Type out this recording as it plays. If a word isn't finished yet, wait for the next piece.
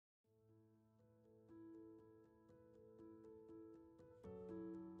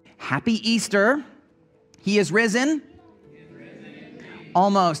Happy Easter. He is risen.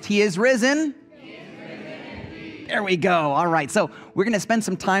 Almost. He is risen. There we go. All right. So we're going to spend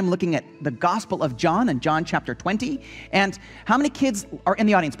some time looking at the Gospel of John and John chapter 20. And how many kids are in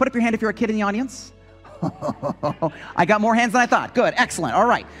the audience? Put up your hand if you're a kid in the audience. I got more hands than I thought. Good. Excellent. All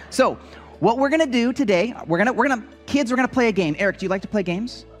right. So what we're going to do today, kids are going to play a game. Eric, do you like to play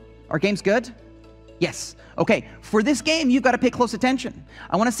games? Are games good? Yes. Okay. For this game, you've got to pay close attention.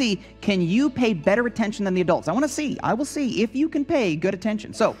 I want to see, can you pay better attention than the adults? I will see if you can pay good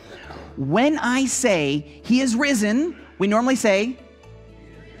attention. So when I say he is risen, we normally say,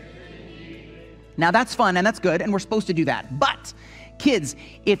 now that's fun and that's good and we're supposed to do that. But kids,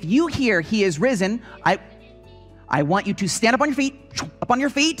 if you hear he is risen, I want you to stand up on your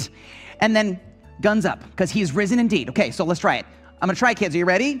feet, and then guns up, because he is risen indeed. Okay, so let's try it. I'm going to try, kids. Are you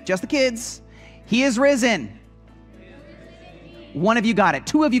ready? Just the kids. He is risen. One of you got it.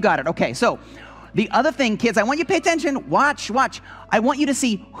 Two of you got it. Okay, so the other thing, kids, I want you to pay attention. Watch. I want you to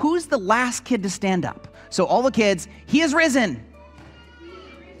see who's the last kid to stand up. So all the kids, he is risen.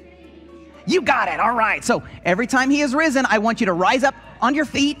 You got it. All right. So every time he is risen, I want you to rise up on your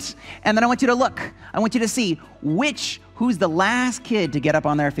feet, and then I want you to look. I want you to see who's the last kid to get up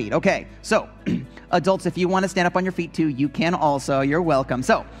on their feet. Okay. So adults, if you want to stand up on your feet too, you can also. You're welcome.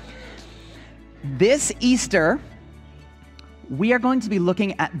 So this Easter, we are going to be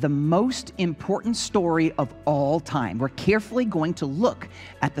looking at the most important story of all time. We're carefully going to look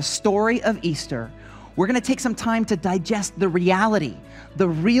at the story of Easter. We're going to take some time to digest the reality, the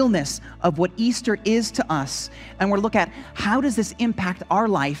realness of what Easter is to us, and we're going to look at how does this impact our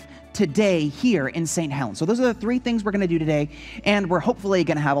life today here in St. Helens. So those are the three things we're going to do today, and we're hopefully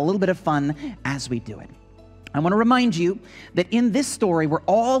going to have a little bit of fun as we do it. I want to remind you that in this story, we're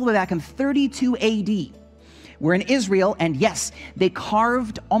all the way back in 32 AD. We're in Israel, and yes, they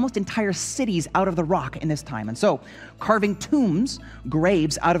carved almost entire cities out of the rock in this time. And so carving tombs,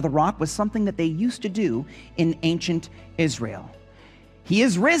 graves out of the rock, was something that they used to do in ancient Israel. He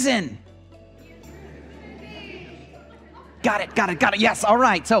is risen. Got it. Yes, all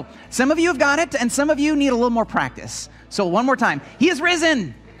right. So some of you have got it, and some of you need a little more practice. So one more time. He is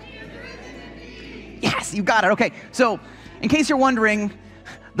risen. Yes, you got it. Okay, so in case you're wondering,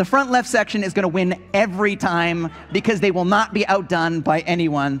 the front left section is going to win every time because they will not be outdone by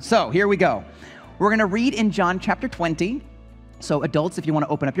anyone. So here we go. We're going to read in John chapter 20. So adults, if you want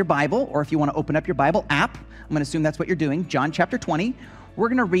to open up your Bible, or if you want to open up your Bible app, I'm going to assume that's what you're doing. John chapter 20. We're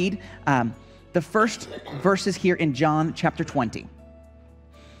going to read the first verses here in John chapter 20.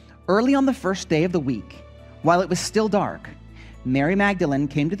 Early on the first day of the week, while it was still dark, Mary Magdalene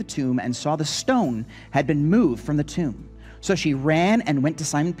came to the tomb and saw the stone had been moved from the tomb. So she ran and went to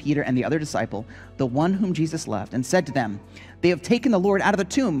Simon Peter and the other disciple, the one whom Jesus loved, and said to them, "They have taken the Lord out of the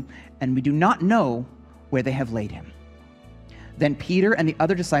tomb, and we do not know where they have laid him." Then Peter and the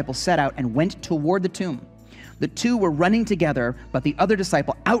other disciple set out and went toward the tomb. The two were running together, but the other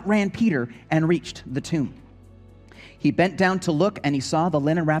disciple outran Peter and reached the tomb. He bent down to look, and he saw the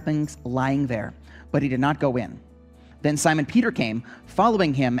linen wrappings lying there, but he did not go in. Then Simon Peter came,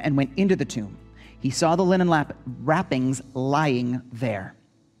 following him, and went into the tomb. He saw the linen wrappings lying there.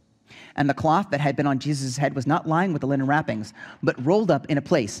 And the cloth that had been on Jesus' head was not lying with the linen wrappings, but rolled up in a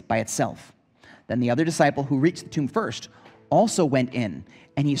place by itself. Then the other disciple who reached the tomb first also went in,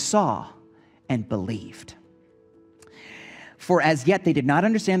 and he saw and believed. For as yet they did not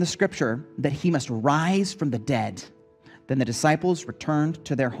understand the scripture that he must rise from the dead. Then the disciples returned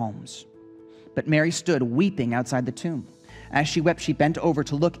to their homes. But Mary stood weeping outside the tomb. As she wept, she bent over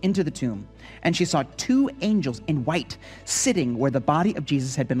to look into the tomb, and she saw two angels in white sitting where the body of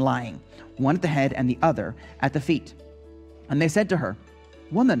Jesus had been lying, one at the head and the other at the feet. And they said to her,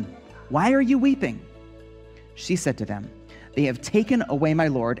 "Woman, why are you weeping?" She said to them, "They have taken away my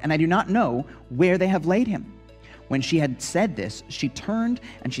Lord, and I do not know where they have laid him." When she had said this, she turned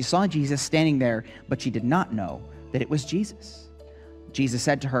and she saw Jesus standing there, but she did not know that it was Jesus. Jesus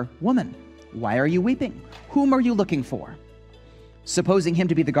said to her, "Woman, why are you weeping? Whom are you looking for?" Supposing him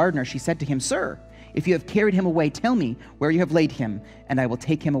to be the gardener, she said to him, "Sir, if you have carried him away, tell me where you have laid him, and I will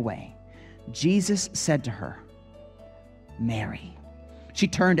take him away." Jesus said to her, "Mary." She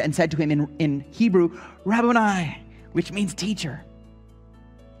turned and said to him in Hebrew, "Rabboni," which means teacher.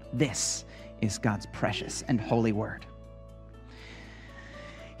 This is God's precious and holy word.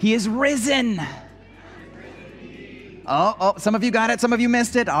 He is risen. Oh, some of you got it, some of you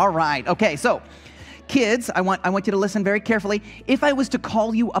missed it. All right. Okay, so kids, I want you to listen very carefully. If I was to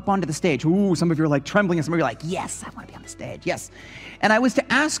call you up onto the stage, ooh, some of you are like trembling, and some of you are like, yes, I want to be on the stage, yes. And I was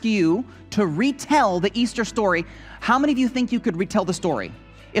to ask you to retell the Easter story, how many of you think you could retell the story?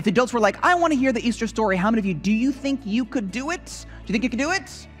 if the adults were like, I want to hear the Easter story, how many of you, do you think you could do it? Do you think you could do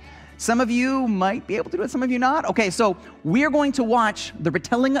it? Some of you might be able to do it, some of you not. Okay, so we're going to watch the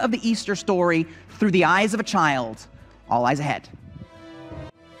retelling of the Easter story through the eyes of a child. All eyes ahead.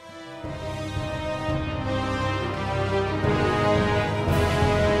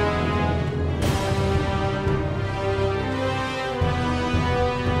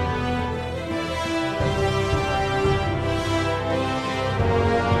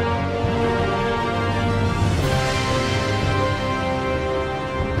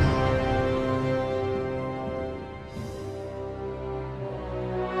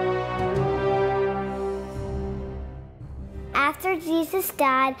 After Jesus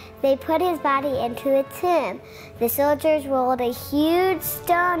died, they put his body into a tomb. The soldiers rolled a huge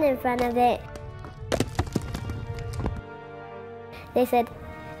stone in front of it. They said,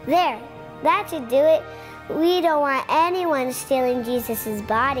 "There, that should do it. We don't want anyone stealing Jesus'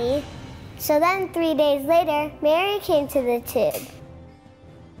 body." So then 3 days later, Mary came to the tomb.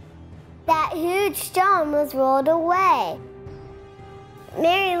 That huge stone was rolled away.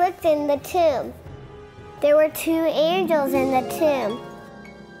 Mary looked in the tomb. There were 2 angels in the tomb.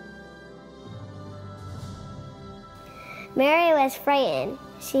 Mary was frightened.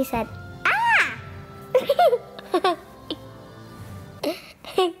 She said, "Ah!"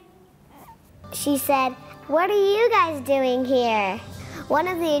 She said, "What are you guys doing here?" One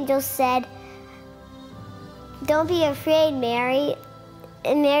of the angels said, "Don't be afraid, Mary."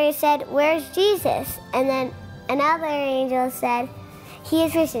 And Mary said, "Where's Jesus?" And then another angel said, "He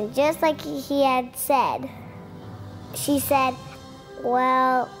is risen, just like he had said." She said,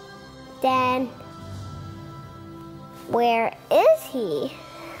 "Well, then, where is he?"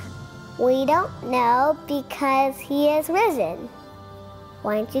 "We don't know because he is risen."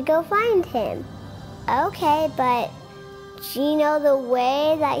 "Why don't you go find him?" "Okay, but do you know the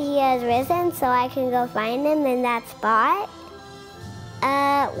way that he has risen so I can go find him in that spot?"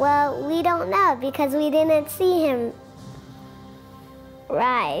 Well, we don't know because we didn't see him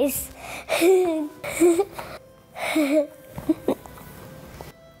rise."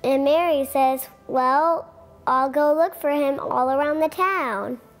 And Mary says, "Well, I'll go look for him all around the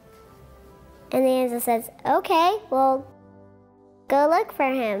town." And the angel says, "Okay, well, go look for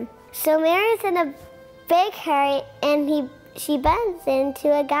him." So Mary's in a big hurry and she bumps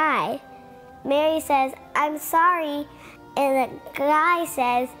into a guy. Mary says, "I'm sorry." And the guy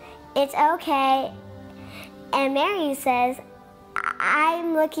says, "It's okay." And Mary says,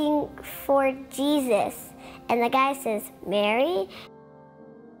 "I'm looking for Jesus." And the guy says, "Mary?"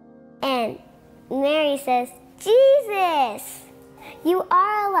 And Mary says, "Jesus, you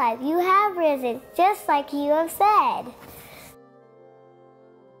are alive. You have risen, just like you have said."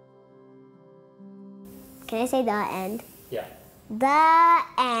 Can I say the end? Yeah. The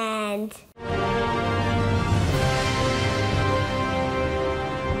end.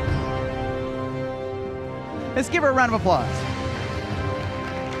 Let's give her a round of applause.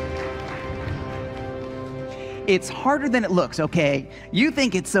 It's harder than it looks, okay? You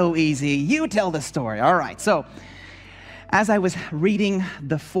think it's so easy. You tell the story. All right, so as I was reading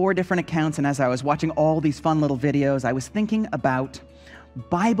the 4 different accounts and as I was watching all these fun little videos, I was thinking about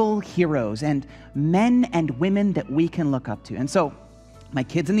Bible heroes and men and women that we can look up to. And so, my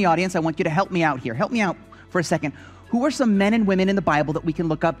kids in the audience, I want you to help me out here. Help me out for a second. Who are some men and women in the Bible that we can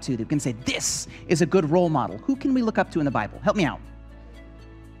look up to, that we can say, this is a good role model? Who can we look up to in the Bible? Help me out.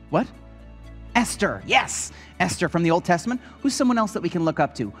 What? Esther, yes. Esther from the Old Testament. Who's someone else that we can look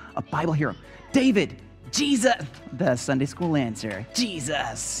up to? A Bible hero. David, Jesus. The Sunday school answer,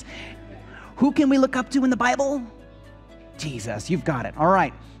 Jesus. Who can we look up to in the Bible? Jesus, you've got it. All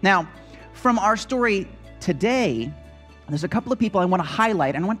right. Now, from our story today, there's a couple of people I want to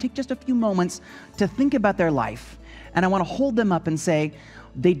highlight, and I want to take just a few moments to think about their life. And I want to hold them up and say,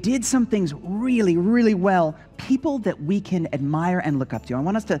 they did some things really, really well. People that we can admire and look up to. I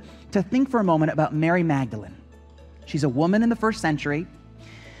want us to think for a moment about Mary Magdalene. She's a woman in the 1st century.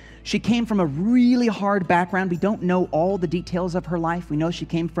 She came from a really hard background. We don't know all the details of her life. We know she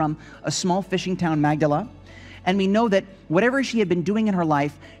came from a small fishing town, Magdala. And we know that whatever she had been doing in her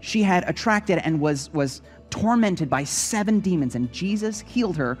life, she had attracted and was tormented by 7 demons. And Jesus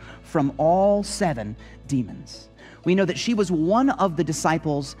healed her from all 7 demons. We know that she was one of the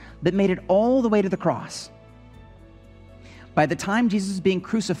disciples that made it all the way to the cross. By the time Jesus was being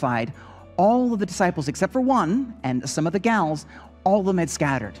crucified, all of the disciples, except for one, and some of the gals, all of them had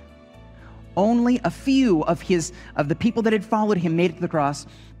scattered. Only a few of the people that had followed him made it to the cross,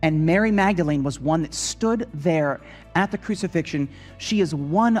 and Mary Magdalene was one that stood there at the crucifixion. She is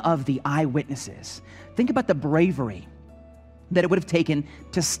one of the eyewitnesses. Think about the bravery that it would have taken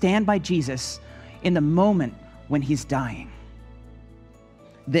to stand by Jesus in the moment when he's dying.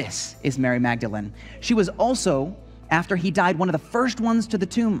 This is Mary Magdalene. She was also, after he died, one of the first ones to the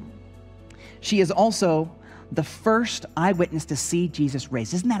tomb. She is also the first eyewitness to see Jesus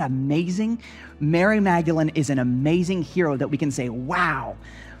raised. Isn't that amazing? Mary Magdalene is an amazing hero that we can say, wow,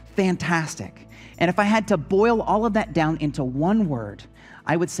 fantastic. And if I had to boil all of that down into one word,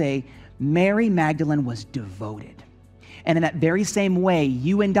 I would say Mary Magdalene was devoted. And in that very same way,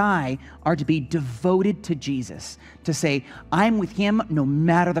 you and I are to be devoted to Jesus, to say, I'm with him no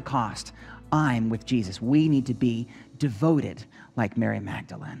matter the cost. I'm with Jesus. We need to be devoted like Mary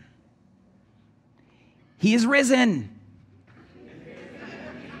Magdalene. He is risen.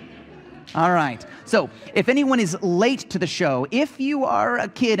 All right. So if anyone is late to the show, if you are a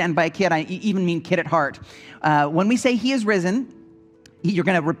kid, and by kid, I even mean kid at heart, when we say he is risen, you're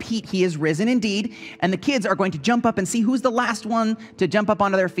going to repeat, he is risen indeed. And the kids are going to jump up and see who's the last one to jump up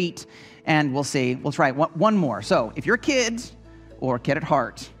onto their feet. And we'll see. We'll try one more. So if you're a kid or a kid at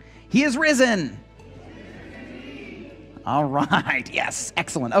heart, he is risen. All right. Yes.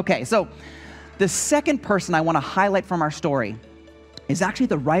 Excellent. Okay. So the second person I want to highlight from our story is actually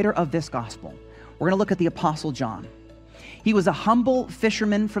the writer of this gospel. We're going to look at the Apostle John. He was a humble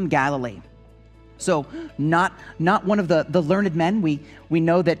fisherman from Galilee. So not one of the learned men. We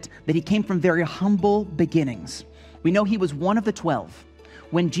know that he came from very humble beginnings. We know he was one of the 12.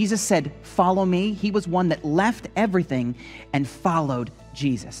 When Jesus said, follow me, he was one that left everything and followed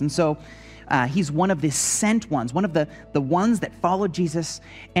Jesus. And so he's one of the sent ones, one of the ones that followed Jesus.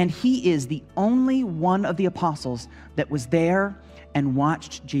 And he is the only one of the apostles that was there and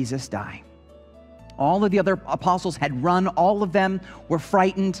watched Jesus die. All of the other apostles had run. All of them were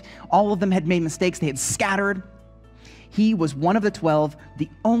frightened. All of them had made mistakes. They had scattered. He was one of the 12, the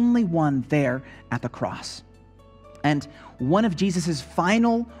only one there at the cross. And one of Jesus'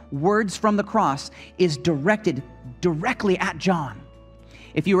 final words from the cross is directed directly at John.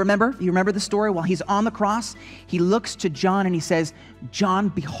 If you remember the story, while he's on the cross, he looks to John and he says, John,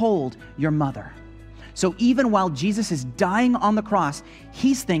 behold your mother. So even while Jesus is dying on the cross,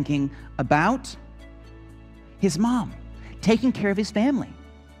 he's thinking about his mom, taking care of his family.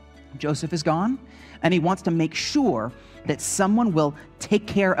 Joseph is gone, and he wants to make sure that someone will take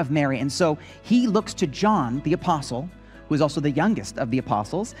care of Mary. And so he looks to John, the apostle, who is also the youngest of the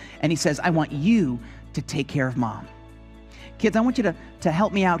apostles, and he says, I want you to take care of mom. Kids, I want you to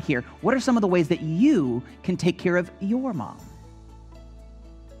help me out here. What are some of the ways that you can take care of your mom?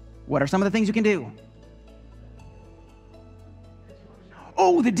 What are some of the things you can do?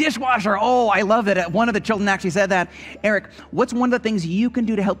 Oh, the dishwasher. Oh, I love that. One of the children actually said that. Eric, what's one of the things you can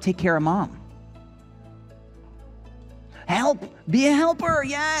do to help take care of mom? Help. Be a helper.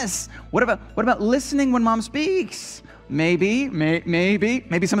 Yes. What about listening when mom speaks? Maybe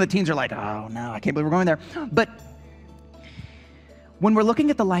some of the teens are like, oh no, I can't believe we're going there. But when we're looking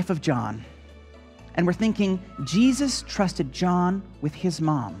at the life of John and we're thinking, Jesus trusted John with his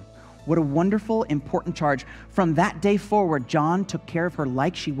mom. What a wonderful, important charge. From that day forward, John took care of her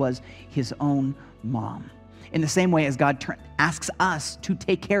like she was his own mom. In the same way as God asks us to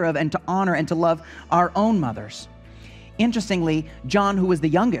take care of and to honor and to love our own mothers. Interestingly, John, who was the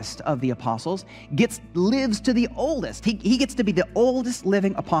youngest of the apostles, lives to the oldest. He gets to be the oldest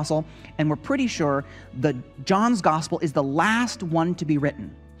living apostle, and we're pretty sure that John's gospel is the last one to be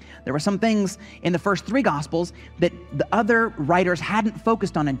written. There were some things in the first 3 Gospels that the other writers hadn't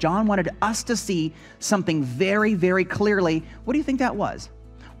focused on, and John wanted us to see something very, very clearly. What do you think that was?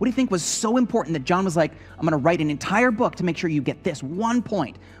 What do you think was so important that John was like, I'm going to write an entire book to make sure you get this one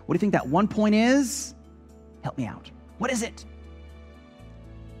point? What do you think that one point is? Help me out. What is it?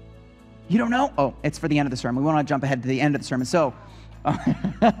 You don't know? Oh, it's for the end of the sermon. We want to jump ahead to the end of the sermon. So,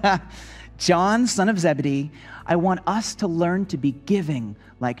 John, son of Zebedee, I want us to learn to be giving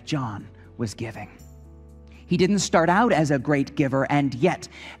like John was giving. He didn't start out as a great giver, and yet,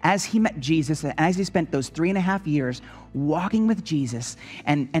 as he met Jesus, and as he spent those 3.5 years walking with Jesus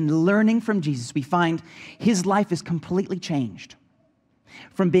and learning from Jesus, we find his life is completely changed.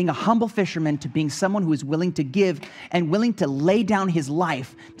 From being a humble fisherman to being someone who is willing to give and willing to lay down his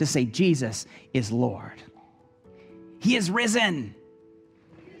life to say, Jesus is Lord. He is risen.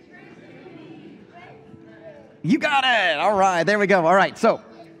 You got it. All right, there we go. All right, so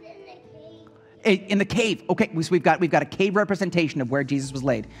in the cave. Okay, so we've got a cave representation of where Jesus was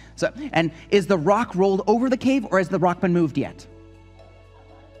laid. So, and is the rock rolled over the cave, or has the rock been moved yet?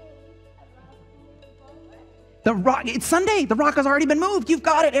 The rock. It's Sunday. The rock has already been moved. You've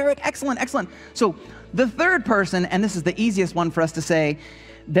got it, Eric. Excellent, excellent. So the third person, and this is the easiest one for us to say,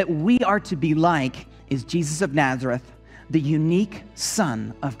 that we are to be like is Jesus of Nazareth, the unique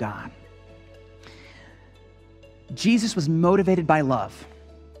Son of God. Jesus was motivated by love.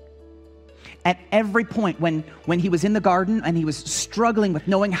 At every point when he was in the garden and he was struggling with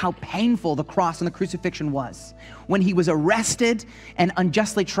knowing how painful the cross and the crucifixion was, when he was arrested and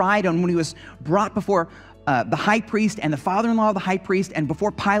unjustly tried, and when he was brought before the high priest and the father-in-law of the high priest, and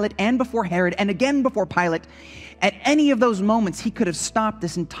before Pilate and before Herod and again before Pilate, at any of those moments he could have stopped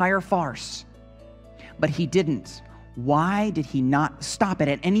this entire farce. But he didn't. Why did he not stop it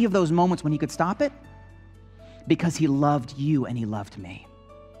at any of those moments when he could stop it? Because he loved you and he loved me.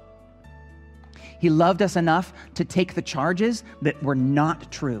 He loved us enough to take the charges that were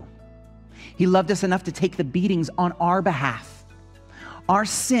not true. He loved us enough to take the beatings on our behalf. Our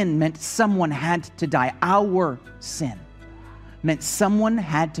sin meant someone had to die. Our sin meant someone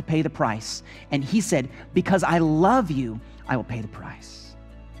had to pay the price. And he said, because I love you, I will pay the price.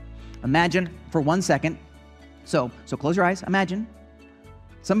 Imagine for 1 second. So close your eyes. Imagine.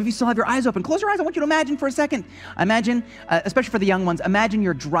 Some of you still have your eyes open. Close your eyes. I want you to imagine for a second. Imagine, especially for the young ones, imagine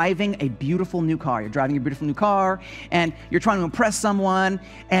you're driving a beautiful new car. You're driving a beautiful new car, and you're trying to impress someone,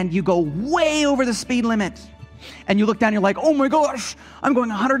 and you go way over the speed limit. And you look down, and you're like, oh my gosh, I'm going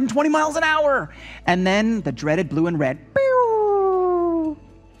 120 miles an hour. And then the dreaded blue and red,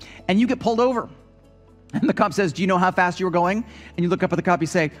 and you get pulled over. And the cop says, do you know how fast you were going? And you look up at the cop, you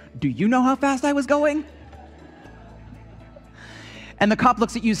say, do you know how fast I was going? And the cop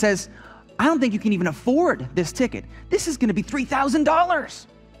looks at you and says, I don't think you can even afford this ticket. This is going to be $3,000.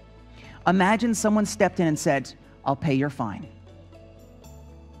 Imagine someone stepped in and said, I'll pay your fine.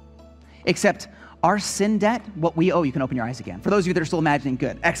 Except our sin debt, what we owe, you can open your eyes again. For those of you that are still imagining,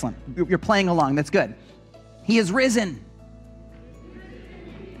 good, excellent. You're playing along, that's good. He is risen.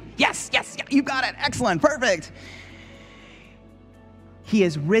 Yes, you got it, excellent, perfect. He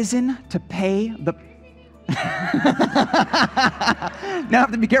is risen to pay the... Now I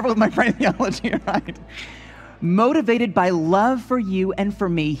have to be careful with my phraseology, right? Motivated by love for you and for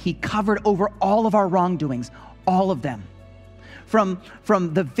me, he covered over all of our wrongdoings, all of them. From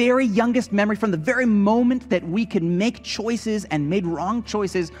the very youngest memory, from the very moment that we could make choices and made wrong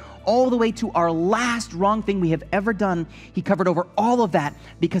choices, all the way to our last wrong thing we have ever done, he covered over all of that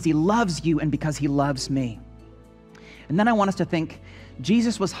because he loves you and because he loves me. And then I want us to think,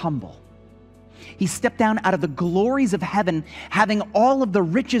 Jesus was humble. He stepped down out of the glories of heaven, having all of the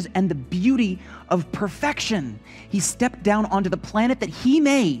riches and the beauty of perfection. He stepped down onto the planet that he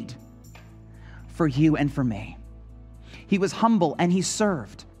made for you and for me. He was humble and he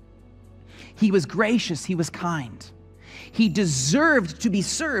served. He was gracious, he was kind. He deserved to be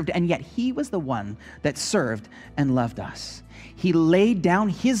served, and yet he was the one that served and loved us. He laid down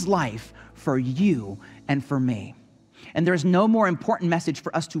his life for you and for me. And there's no more important message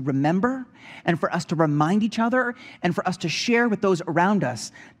for us to remember and for us to remind each other and for us to share with those around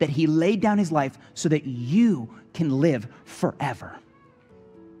us that he laid down his life so that you can live forever.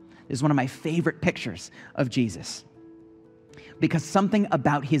 This is one of my favorite pictures of Jesus, because something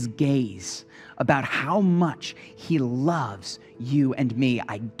about his gaze, about how much he loves you and me,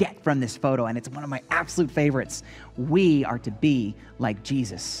 I get from this photo, and it's one of my absolute favorites. We are to be like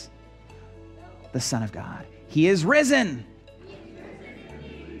Jesus, the Son of God. He is risen.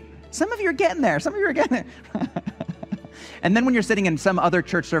 Some of you are getting there. Some of you are getting there. And then when you're sitting in some other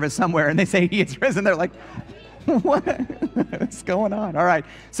church service somewhere and they say he is risen, they're like, what's going on? All right.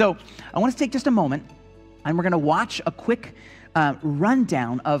 So I want to take just a moment, and we're going to watch a quick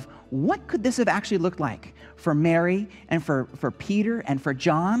rundown of what could this have actually looked like for Mary and for Peter and for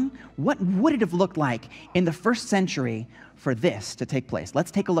John. What would it have looked like in the first century for this to take place? Let's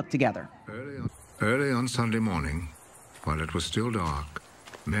take a look together. Early on Sunday morning, while it was still dark,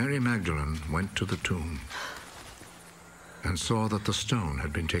 Mary Magdalene went to the tomb and saw that the stone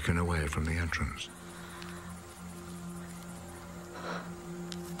had been taken away from the entrance.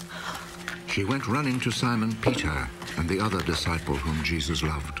 She went running to Simon Peter and the other disciple whom Jesus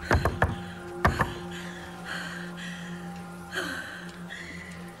loved.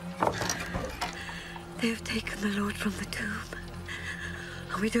 They have taken the Lord from the tomb,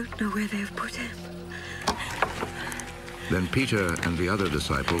 and we don't know where they have put him. Then Peter and the other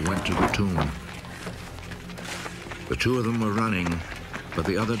disciple went to the tomb. The two of them were running, but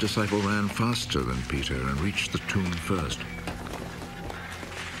the other disciple ran faster than Peter and reached the tomb first.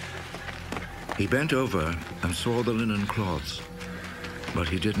 He bent over and saw the linen cloths, but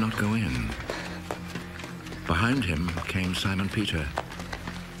he did not go in. Behind him came Simon Peter,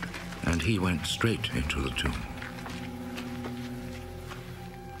 and he went straight into the tomb.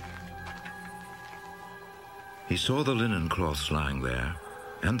 He saw the linen cloths lying there,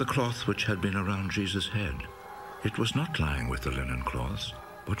 and the cloth which had been around Jesus' head, It was not lying with the linen cloths,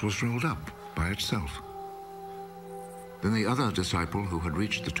 but was rolled up by itself. Then the other disciple who had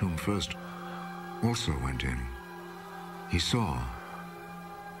reached the tomb first also went in. He saw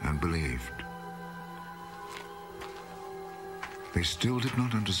and believed. They still did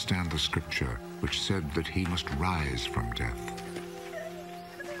not understand the scripture which said that he must rise from death.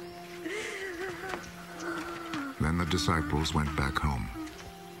 Then the disciples went back home.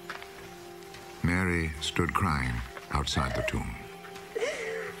 Mary stood crying outside the tomb.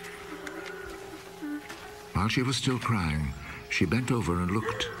 While she was still crying, she bent over and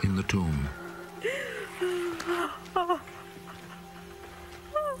looked in the tomb.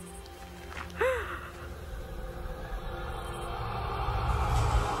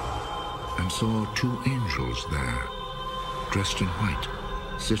 And saw two angels there, dressed in white,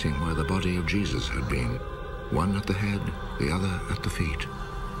 sitting where the body of Jesus had been, one at the head, the other at the feet.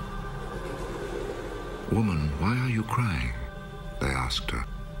 "Woman, why are you crying?" they asked her.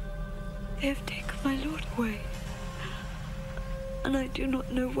 They have taken my Lord away, and I do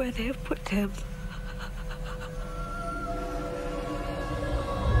not know where they have put him.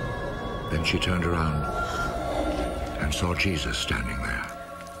 Then she turned around and saw Jesus standing there.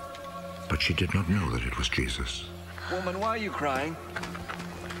 But she did not know that it was Jesus. "Woman, why are you crying?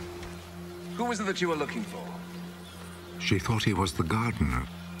 Who was it that you were looking for?" She thought he was the gardener,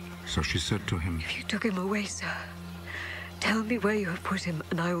 so she said to him, If you took him away, sir, tell me where you have put him,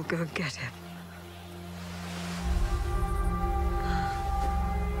 and I will go and get him.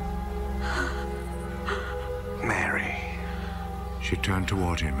 "Mary." She turned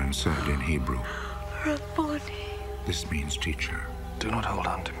toward him and said in Hebrew, Rabboni. this means teacher. "Do not hold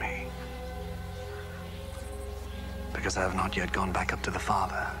on to me, because I have not yet gone back up to the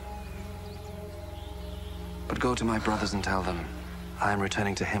Father. But go to my brothers and tell them, I am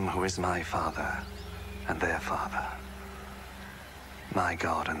returning to him who is my Father and their Father, my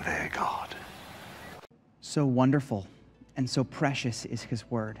God and their God." So wonderful and so precious is his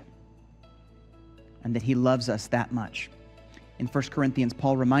word, and that he loves us that much. In 1 Corinthians,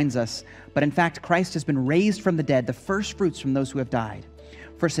 Paul reminds us, "But in fact, Christ has been raised from the dead, the first fruits from those who have died.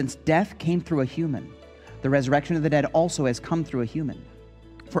 For since death came through a human, the resurrection of the dead also has come through a human.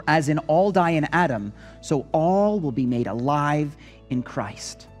 For as in all die in Adam, so all will be made alive in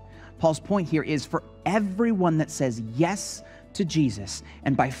Christ." Paul's point here is for everyone that says yes to Jesus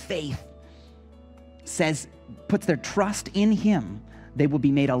and by faith puts their trust in him, they will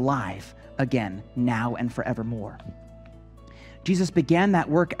be made alive again, now and forevermore. Jesus began that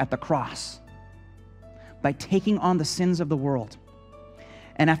work at the cross by taking on the sins of the world.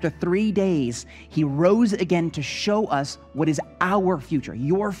 And after 3 days, he rose again to show us what is our future,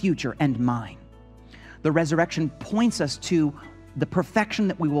 your future and mine. The resurrection points us to the perfection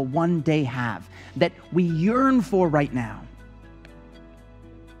that we will one day have, that we yearn for right now.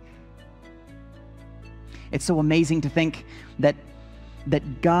 It's so amazing to think that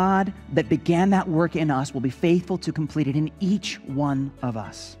God that began that work in us will be faithful to complete it in each one of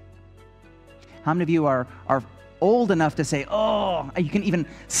us. How many of you are old enough to say, oh, you can even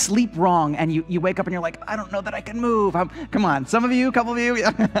sleep wrong, and you wake up and you're like, I don't know that I can move. Come on, some of you, a couple of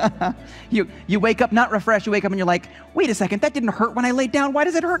you, you wake up not refreshed, you wake up and you're like, wait a second, that didn't hurt when I laid down, why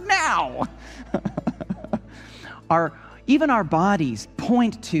does it hurt now? Even our bodies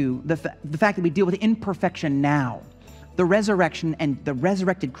point to the fact that we deal with imperfection now. The resurrection and the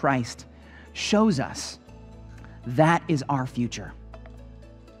resurrected Christ shows us that is our future.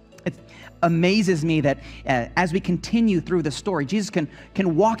 It amazes me that as we continue through the story, Jesus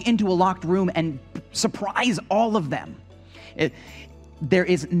can walk into a locked room and surprise all of them. There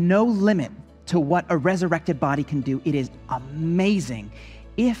is no limit to what a resurrected body can do. It is amazing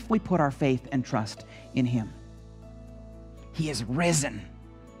if we put our faith and trust in him. He is risen.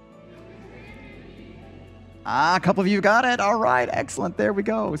 A couple of you got it. All right, excellent. There we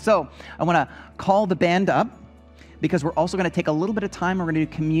go. So I want to call the band up, because we're also going to take a little bit of time. We're going to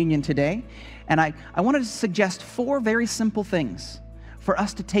do communion today. And I wanted to suggest 4 very simple things for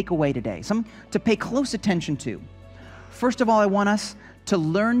us to take away today, some to pay close attention to. First of all, I want us to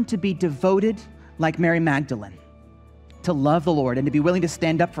learn to be devoted like Mary Magdalene, to love the Lord and to be willing to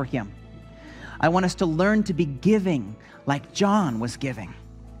stand up for him. I want us to learn to be giving like John was giving.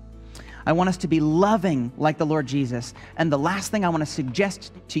 I want us to be loving like the Lord Jesus. And the last thing I want to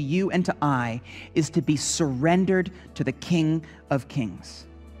suggest to you and to I is to be surrendered to the King of Kings.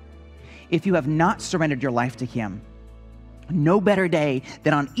 If you have not surrendered your life to him, no better day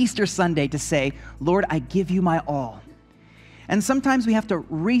than on Easter Sunday to say, Lord, I give you my all. And sometimes we have to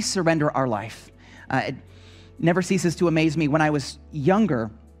re-surrender our life. It never ceases to amaze me. When I was younger,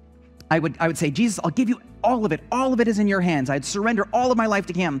 I would say, Jesus, I'll give you all of it. All of it is in your hands. I'd surrender all of my life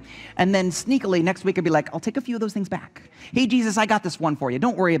to him. And then sneakily next week I'd be like, I'll take a few of those things back. Hey, Jesus, I got this one for you.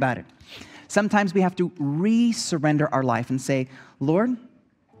 Don't worry about it. Sometimes we have to re-surrender our life and say, Lord,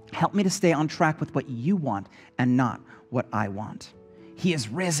 help me to stay on track with what you want and not what I want. He is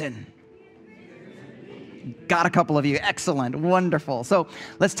risen. Got a couple of you. Excellent. Wonderful. So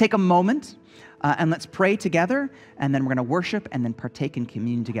let's take a moment and let's pray together, and then we're going to worship and then partake in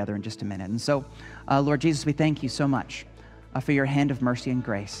communion together in just a minute. And so, Lord Jesus, we thank you so much for your hand of mercy and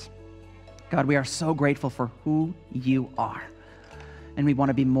grace. God, we are so grateful for who you are, and we want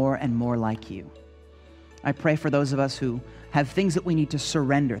to be more and more like you. I pray for those of us who have things that we need to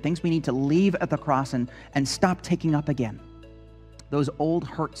surrender, things we need to leave at the cross and stop taking up again. Those old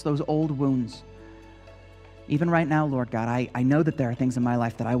hurts, those old wounds. Even right now, Lord God, I know that there are things in my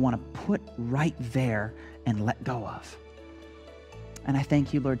life that I want to put right there and let go of. And I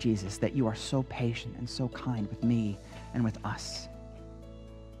thank you, Lord Jesus, that you are so patient and so kind with me and with us.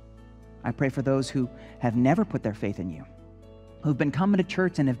 I pray for those who have never put their faith in you, who've been coming to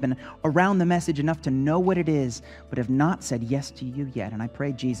church and have been around the message enough to know what it is, but have not said yes to you yet. And I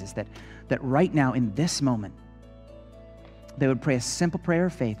pray, Jesus, that right now in this moment, they would pray a simple prayer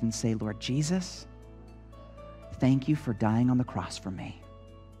of faith and say, Lord Jesus, thank you for dying on the cross for me.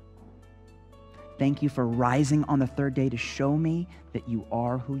 Thank you for rising on the third day to show me that you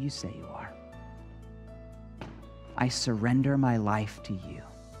are who you say you are. I surrender my life to you.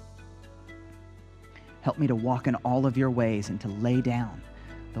 Help me to walk in all of your ways and to lay down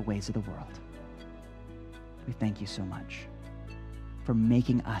the ways of the world. We thank you so much for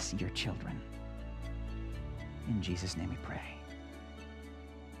making us your children. In Jesus' name we pray.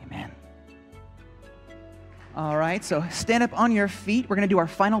 Amen. All right, so stand up on your feet. We're going to do our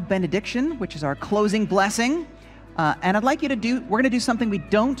final benediction, which is our closing blessing. And I'd like you to we're going to do something we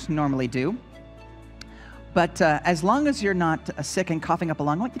don't normally do. But as long as you're not sick and coughing up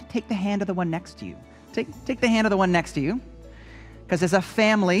along, I want you to take the hand of the one next to you. Take the hand of the one next to you. Because as a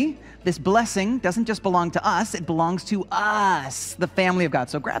family, this blessing doesn't just belong to us, it belongs to us, the family of God.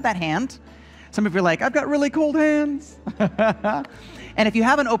 So grab that hand. Some of you are like, I've got really cold hands. And if you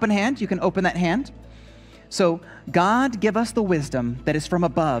have an open hand, you can open that hand. So God, give us the wisdom that is from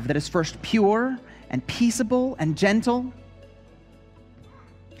above, that is first pure and peaceable and gentle,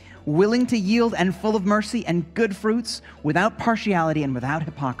 willing to yield and full of mercy and good fruits, without partiality and without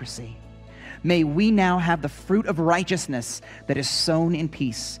hypocrisy. May we now have the fruit of righteousness that is sown in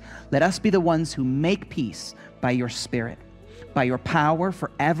peace. Let us be the ones who make peace by your Spirit, by your power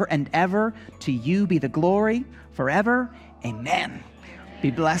forever and ever. To you be the glory forever. Amen.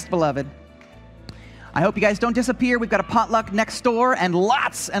 Be blessed, beloved. I hope you guys don't disappear. We've got a potluck next door and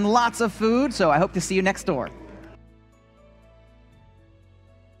lots of food, so I hope to see you next door.